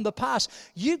vision come to pass,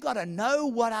 you've got to know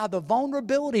what are the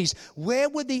vulnerabilities. Where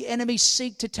would the enemy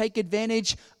seek to take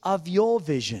advantage of your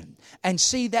vision and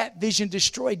see that vision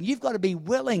destroyed? And you've got to be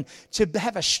willing to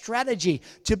have a strategy.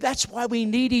 That's why we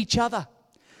need each other.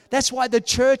 That's why the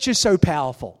church is so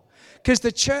powerful. Because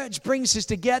the church brings us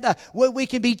together where we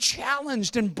can be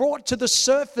challenged and brought to the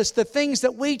surface. The things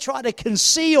that we try to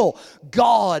conceal,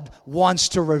 God wants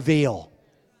to reveal.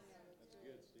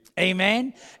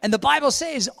 Amen. And the Bible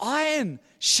says iron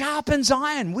sharpens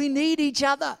iron. We need each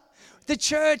other. The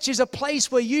church is a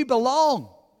place where you belong.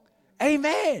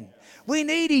 Amen. We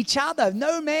need each other.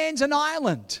 No man's an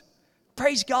island.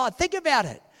 Praise God. Think about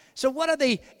it. So what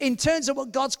are in terms of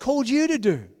what God's called you to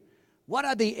do, what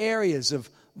are the areas of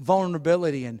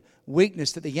vulnerability and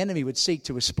weakness that the enemy would seek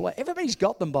to exploit? Everybody's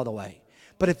got them, by the way.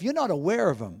 But if you're not aware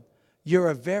of them, you're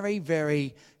a very,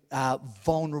 very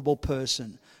vulnerable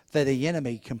person that the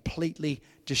enemy completely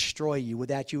destroy you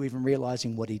without you even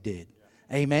realizing what he did.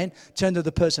 Amen. Turn to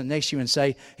the person next to you and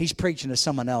say, he's preaching to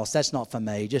someone else. That's not for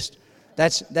me.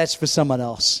 That's for someone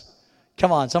else.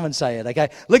 Come on, someone say it, okay?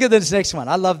 Look at this next one.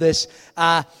 I love this.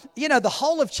 The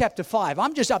whole of chapter 5,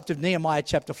 I'm just up to Nehemiah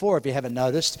chapter 4 if you haven't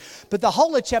noticed, but the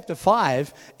whole of chapter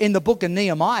 5 in the book of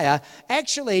Nehemiah,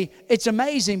 actually, it's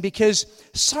amazing because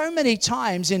so many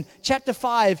times in chapter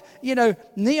 5,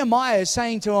 Nehemiah is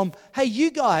saying to them, hey, you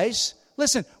guys,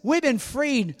 listen, we've been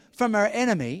freed from our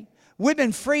enemy. We've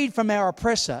been freed from our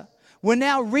oppressor. We're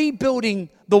now rebuilding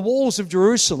the walls of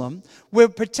Jerusalem. We're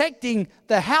protecting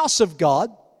the house of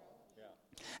God.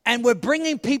 And we're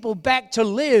bringing people back to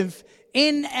live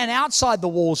in and outside the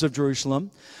walls of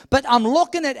Jerusalem. But I'm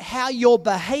looking at how you're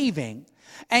behaving.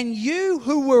 And you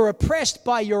who were oppressed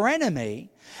by your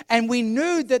enemy, and we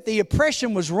knew that the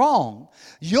oppression was wrong,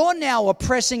 you're now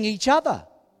oppressing each other.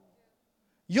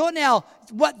 You're now,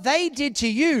 what they did to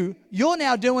you, you're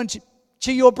now doing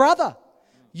to your brother.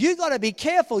 You got to be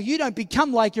careful you don't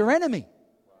become like your enemy.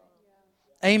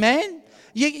 Amen?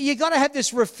 You got to have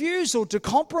this refusal to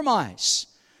compromise.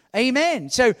 Amen.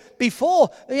 So before,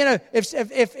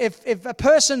 if a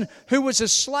person who was a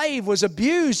slave was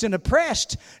abused and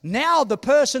oppressed, now the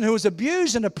person who was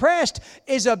abused and oppressed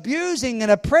is abusing and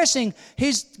oppressing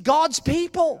God's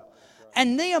people.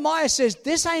 And Nehemiah says,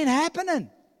 this ain't happening.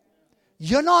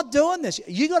 You're not doing this.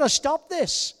 You got to stop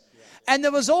this. And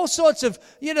there was all sorts of,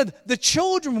 the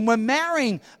children were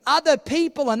marrying other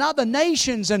people and other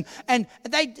nations. And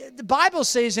the Bible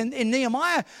says in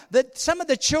Nehemiah that some of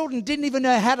the children didn't even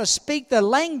know how to speak the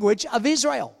language of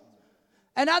Israel.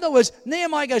 In other words,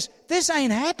 Nehemiah goes, this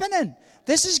ain't happening.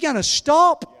 This is going to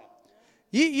stop.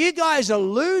 You guys are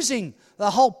losing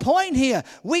the whole point here.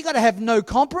 We got to have no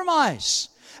compromise.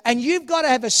 And you've got to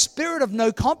have a spirit of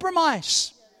no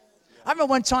compromise. I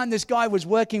remember one time this guy was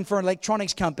working for an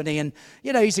electronics company and,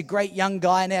 he's a great young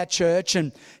guy in our church.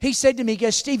 And he said to me, he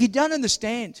goes, Steve, you don't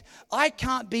understand. I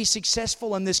can't be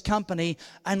successful in this company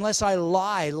unless I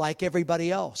lie like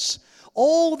everybody else.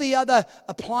 All the other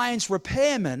appliance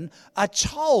repairmen are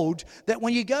told that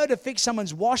when you go to fix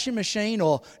someone's washing machine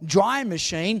or drying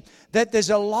machine, that there's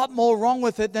a lot more wrong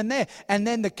with it than there. And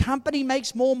then the company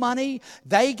makes more money.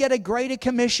 They get a greater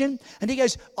commission. And he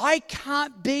goes, I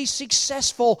can't be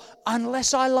successful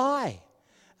unless I lie.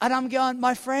 And I'm going,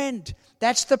 my friend,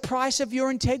 that's the price of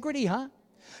your integrity, huh?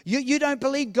 You don't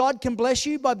believe God can bless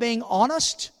you by being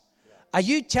honest? Are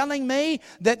you telling me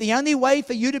that the only way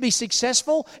for you to be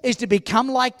successful is to become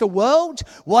like the world?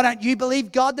 Why don't you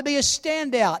believe God to be a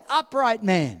standout, upright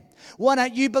man? Why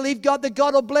don't you believe God that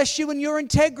God will bless you in your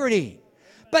integrity?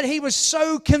 But he was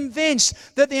so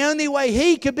convinced that the only way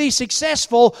he could be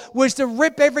successful was to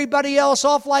rip everybody else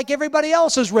off like everybody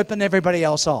else is ripping everybody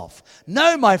else off.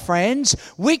 No, my friends,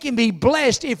 we can be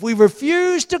blessed if we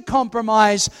refuse to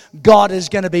compromise. God is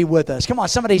going to be with us. Come on,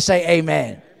 somebody say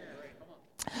amen.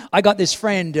 I got this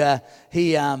friend,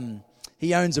 he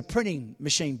owns a printing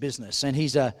machine business, and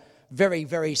he's very,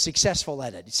 very successful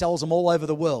at it. He sells them all over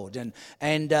the world.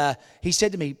 And he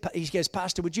said to me, he goes,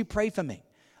 Pastor, would you pray for me?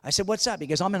 I said, what's up? He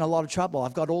goes, I'm in a lot of trouble.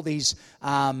 I've got all these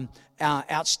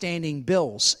outstanding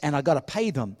bills, and I've got to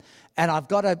pay them. And I've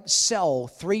got to sell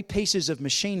 3 pieces of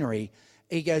machinery,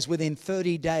 he goes, within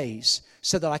 30 days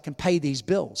so that I can pay these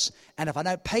bills. And if I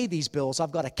don't pay these bills,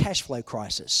 I've got a cash flow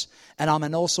crisis. And I'm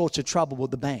in all sorts of trouble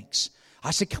with the banks.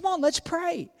 I said, come on, let's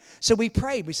pray. So we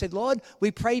prayed. We said, Lord,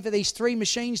 we pray for these 3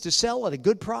 machines to sell at a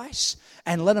good price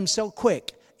and let them sell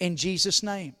quick in Jesus'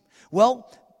 name.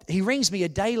 Well, he rings me a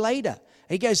day later.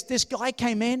 He goes, this guy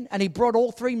came in and he brought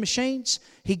all 3 machines.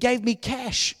 He gave me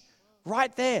cash.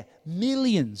 Right there,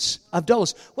 millions of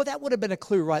dollars. Well, that would have been a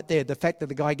clue right there, the fact that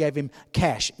the guy gave him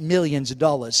cash, millions of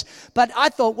dollars. But I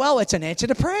thought, well, it's an answer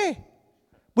to prayer.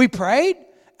 We prayed,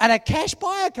 and a cash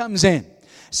buyer comes in.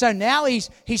 So now he's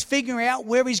figuring out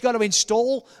where he's got to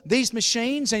install these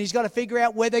machines, and he's got to figure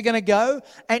out where they're going to go.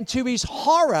 And to his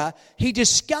horror, he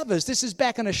discovers, this is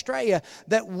back in Australia,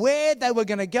 that where they were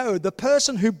going to go, the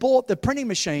person who bought the printing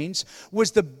machines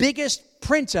was the biggest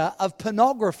printer of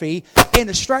pornography in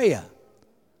Australia.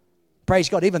 Praise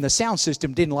God, even the sound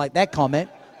system didn't like that comment.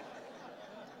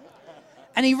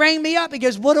 And he rang me up. He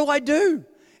goes, what do I do?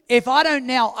 If I don't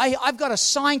now, I've got a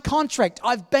signed contract.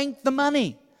 I've banked the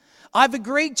money. I've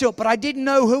agreed to it, but I didn't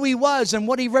know who he was and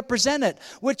what he represented.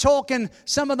 We're talking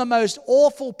some of the most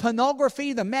awful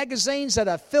pornography, the magazines that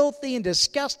are filthy and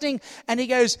disgusting. And he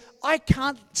goes, I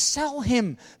can't sell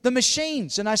him the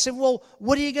machines. And I said, well,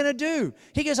 what are you going to do?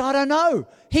 He goes, I don't know.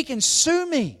 He can sue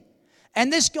me.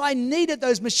 And this guy needed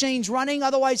those machines running,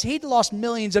 otherwise he'd lost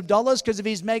millions of dollars because of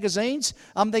his magazines.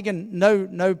 I'm thinking,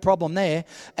 no problem there.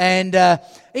 And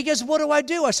he goes, what do I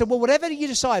do? I said, well, whatever you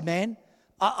decide, man,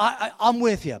 I'm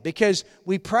with you. Because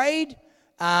we prayed.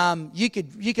 You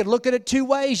could look at it two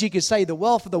ways. You could say the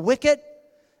wealth of the wicked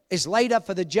is laid up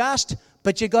for the just,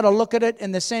 but you've got to look at it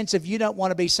in the sense of you don't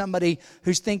want to be somebody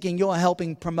who's thinking you're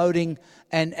helping, promoting,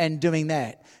 and doing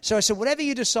that. So I said, whatever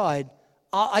you decide,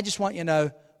 I just want you to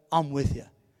know, I'm with you.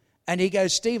 And he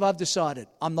goes, Steve, I've decided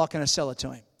I'm not going to sell it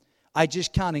to him. I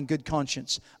just can't in good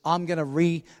conscience. I'm going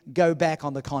to go back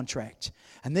on the contract.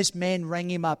 And this man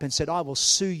rang him up and said, I will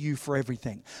sue you for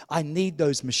everything. I need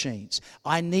those machines.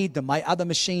 I need them. My other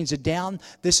machines are down.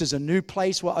 This is a new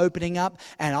place we're opening up,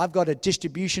 and I've got a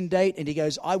distribution date. And he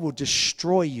goes, I will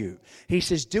destroy you. He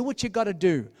says, do what you got to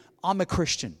do. I'm a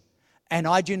Christian, and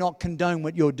I do not condone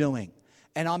what you're doing,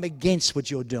 and I'm against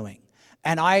what you're doing.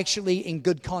 And I actually, in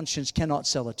good conscience, cannot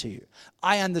sell it to you.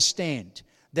 I understand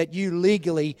that you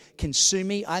legally can sue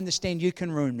me. I understand you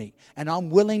can ruin me. And I'm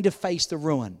willing to face the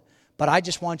ruin. But I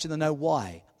just want you to know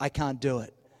why I can't do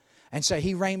it. And so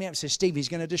he rang me up and said, Steve, he's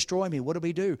going to destroy me. What do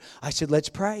we do? I said, let's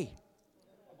pray.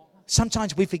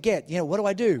 Sometimes we forget, what do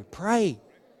I do? Pray.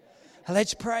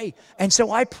 Let's pray. And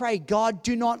so I pray, God,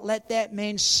 do not let that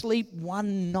man sleep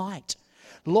one night.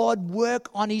 Lord, work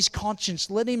on his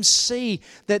conscience. Let him see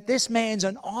that this man's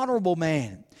an honorable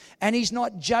man. And he's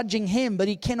not judging him, but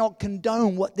he cannot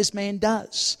condone what this man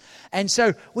does. And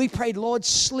so we prayed, Lord,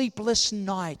 sleepless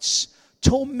nights.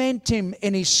 Torment him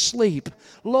in his sleep.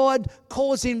 Lord,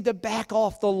 cause him to back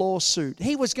off the lawsuit.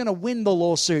 He was going to win the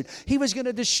lawsuit. He was going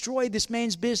to destroy this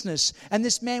man's business. And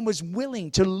this man was willing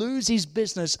to lose his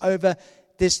business over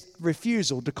this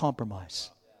refusal to compromise.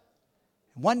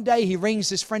 One day he rings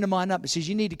this friend of mine up and says,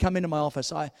 you need to come into my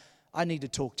office. I need to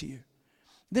talk to you.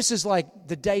 This is like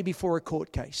the day before a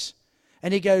court case.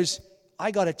 And he goes,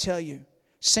 I got to tell you,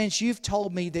 since you've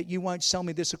told me that you won't sell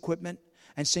me this equipment,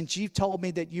 and since you've told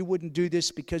me that you wouldn't do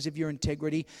this because of your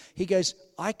integrity, he goes,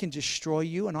 I can destroy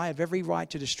you, and I have every right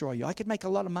to destroy you. I could make a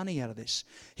lot of money out of this.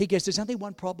 He goes, there's only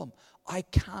one problem. I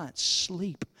can't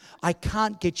sleep. I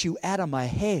can't get you out of my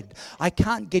head. I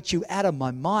can't get you out of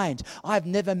my mind. I've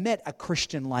never met a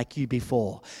Christian like you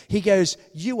before. He goes,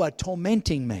 you are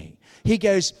tormenting me. He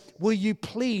goes, will you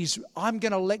please, I'm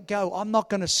going to let go. I'm not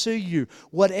going to sue you.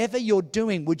 Whatever you're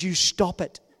doing, would you stop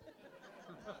it?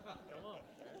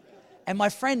 And my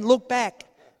friend looked back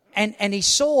and he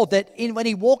saw that when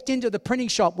he walked into the printing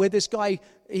shop where this guy,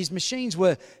 his machines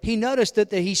were, he noticed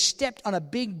that he stepped on a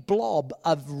big blob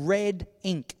of red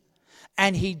ink.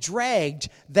 And he dragged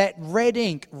that red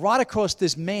ink right across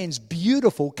this man's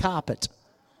beautiful carpet.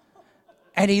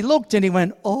 And he looked and he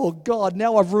went, oh God,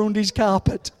 now I've ruined his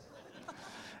carpet.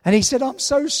 And he said, I'm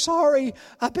so sorry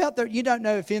about that. You don't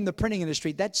know if in the printing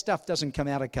industry, that stuff doesn't come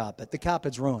out of carpet. The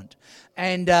carpet's ruined.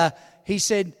 And he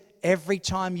said, every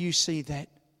time you see that,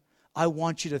 I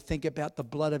want you to think about the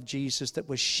blood of Jesus that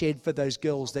was shed for those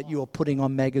girls that you are putting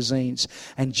on magazines.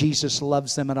 And Jesus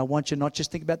loves them. And I want you to not just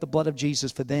think about the blood of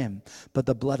Jesus for them, but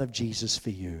the blood of Jesus for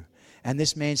you. And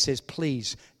this man says,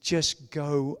 please, just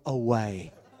go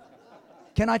away.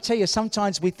 Can I tell you,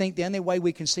 sometimes we think the only way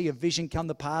we can see a vision come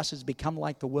to pass is become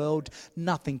like the world.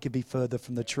 Nothing could be further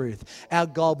from the truth. Our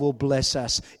God will bless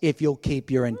us if you'll keep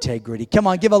your integrity. Come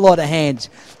on, give a lot of hands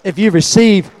if you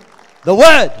receive the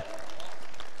word.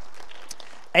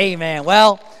 Amen.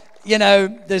 Well,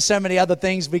 there's so many other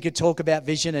things we could talk about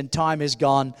vision, and time is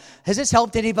gone. Has this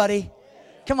helped anybody?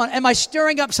 Come on, am I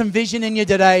stirring up some vision in you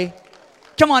today?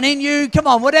 Come on, in you. Come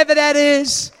on, whatever that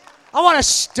is. I want to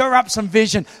stir up some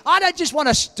vision. I don't just want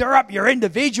to stir up your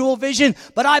individual vision,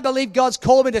 but I believe God's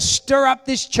called me to stir up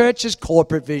this church's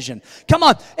corporate vision. Come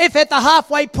on, if at the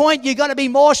halfway point you've got to be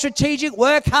more strategic,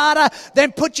 work harder,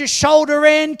 then put your shoulder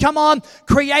in. Come on,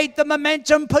 create the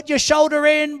momentum, put your shoulder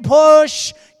in,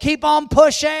 push, keep on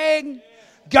pushing.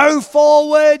 Go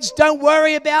forwards. Don't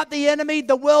worry about the enemy.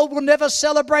 The world will never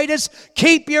celebrate us.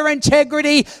 Keep your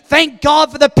integrity. Thank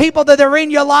God for the people that are in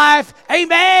your life.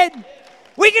 Amen.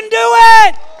 We can do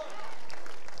it.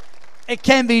 It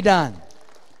can be done.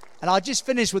 And I'll just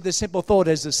finish with this simple thought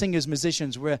as the singers,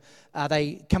 musicians, are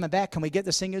they coming back? Can we get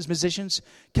the singers, musicians?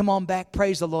 Come on back.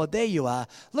 Praise the Lord. There you are.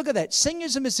 Look at that.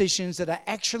 Singers and musicians that are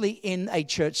actually in a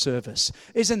church service.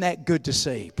 Isn't that good to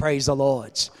see? Praise the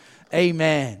Lord.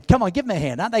 Amen. Come on, give them a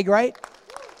hand. Aren't they great?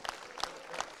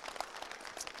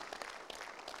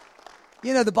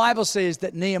 You know, the Bible says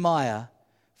that Nehemiah,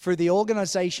 through the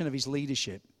organization of his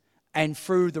leadership and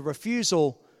through the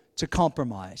refusal to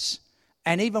compromise,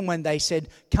 and even when they said,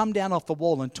 come down off the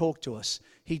wall and talk to us,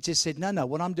 he just said, no,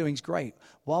 what I'm doing is great.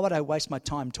 Why would I waste my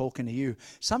time talking to you?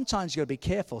 Sometimes you've got to be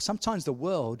careful. Sometimes the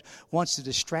world wants to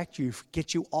distract you,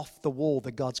 get you off the wall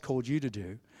that God's called you to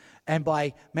do. And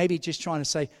by maybe just trying to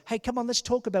say, hey, come on, let's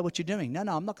talk about what you're doing. No,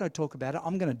 I'm not going to talk about it.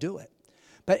 I'm going to do it.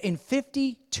 But in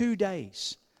 52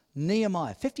 days,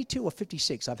 Nehemiah, 52 or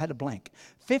 56, I've had a blank.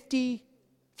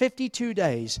 52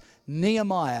 days,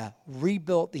 Nehemiah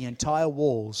rebuilt the entire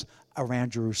walls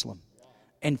around Jerusalem.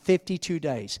 In 52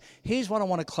 days. Here's what I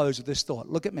want to close with this thought.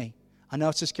 Look at me. I know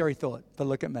it's a scary thought, but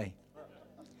look at me.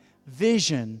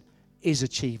 Vision is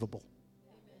achievable.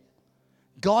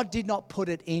 God did not put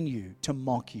it in you to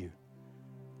mock you.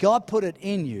 God put it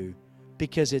in you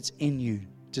because it's in you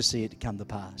to see it come to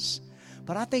pass.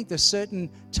 But I think there's certain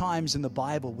times in the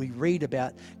Bible we read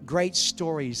about great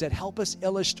stories that help us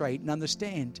illustrate and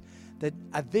understand that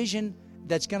a vision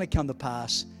that's going to come to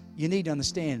pass, you need to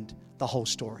understand the whole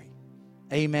story.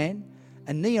 Amen?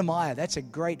 And Nehemiah, that's a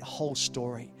great whole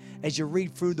story. As you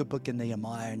read through the book of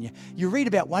Nehemiah, and you read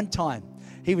about one time,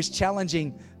 he was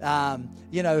challenging,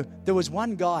 there was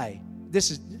one guy,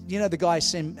 the guy,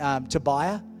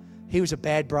 Tobiah, he was a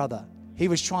bad brother. He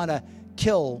was trying to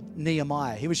kill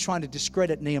Nehemiah. He was trying to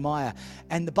discredit Nehemiah.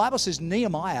 And the Bible says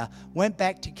Nehemiah went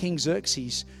back to King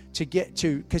Xerxes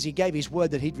because he gave his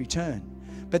word that he'd return.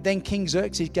 But then King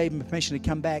Xerxes gave him permission to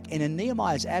come back. And in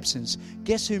Nehemiah's absence,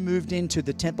 guess who moved into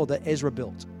the temple that Ezra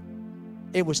built?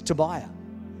 It was Tobiah.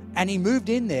 And he moved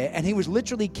in there, and he was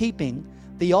literally keeping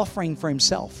the offering for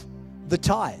himself, the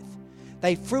tithe.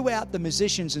 They threw out the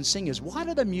musicians and singers. Why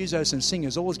do the musos and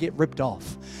singers always get ripped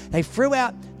off? They threw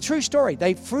out, true story,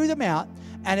 they threw them out,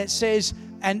 and it says,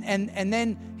 and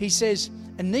then he says,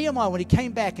 and Nehemiah, when he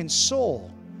came back and saw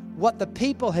what the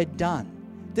people had done,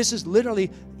 this is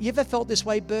literally, you ever felt this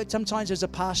way, Bert, sometimes as a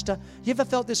pastor? You ever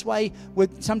felt this way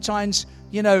with sometimes,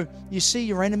 you see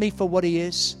your enemy for what he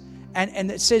is?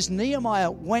 And it says Nehemiah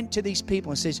went to these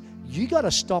people and says, you got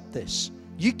to stop this.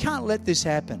 You can't let this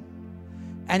happen.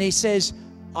 And he says,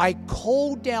 I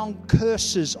called down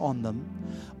curses on them.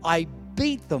 I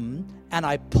beat them and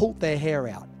I pulled their hair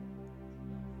out.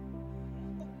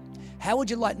 How would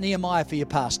you like Nehemiah for your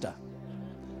pastor?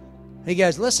 He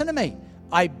goes, listen to me.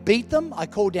 I beat them, I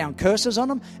called down curses on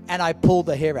them, and I pulled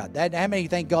the hair out. How many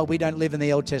thank God we don't live in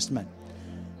the Old Testament?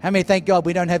 How many thank God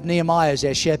we don't have Nehemiah as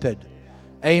our shepherd?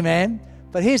 Amen.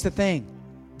 But here's the thing.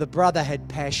 The brother had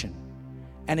passion,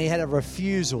 and he had a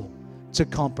refusal to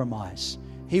compromise.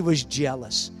 He was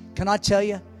jealous. Can I tell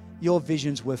you, your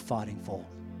vision's worth fighting for.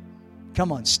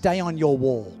 Come on, stay on your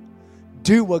wall.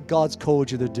 Do what God's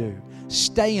called you to do.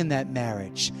 Stay in that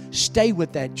marriage. Stay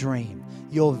with that dream.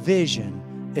 Your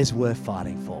vision is worth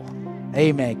fighting for.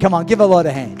 Amen. Come on, give a lot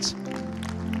of hands.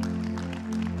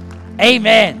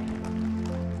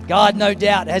 Amen. God, no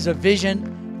doubt, has a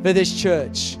vision for this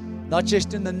church, not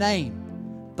just in the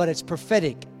name, but its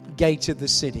prophetic gates of the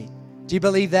city. Do you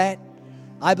believe that?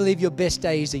 I believe your best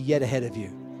days are yet ahead of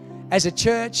you. As a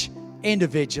church,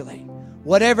 individually,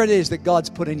 whatever it is that God's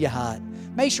put in your heart,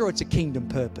 make sure it's a kingdom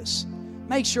purpose.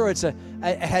 Make sure it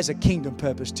has a kingdom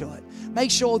purpose to it.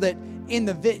 Make sure that in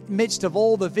the midst of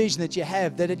all the vision that you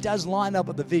have, that it does line up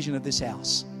with the vision of this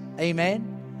house.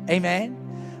 Amen? Amen?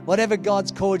 Whatever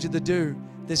God's called you to do,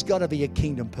 there's got to be a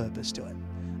kingdom purpose to it.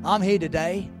 I'm here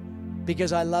today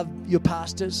because I love your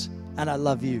pastors and I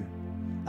love you.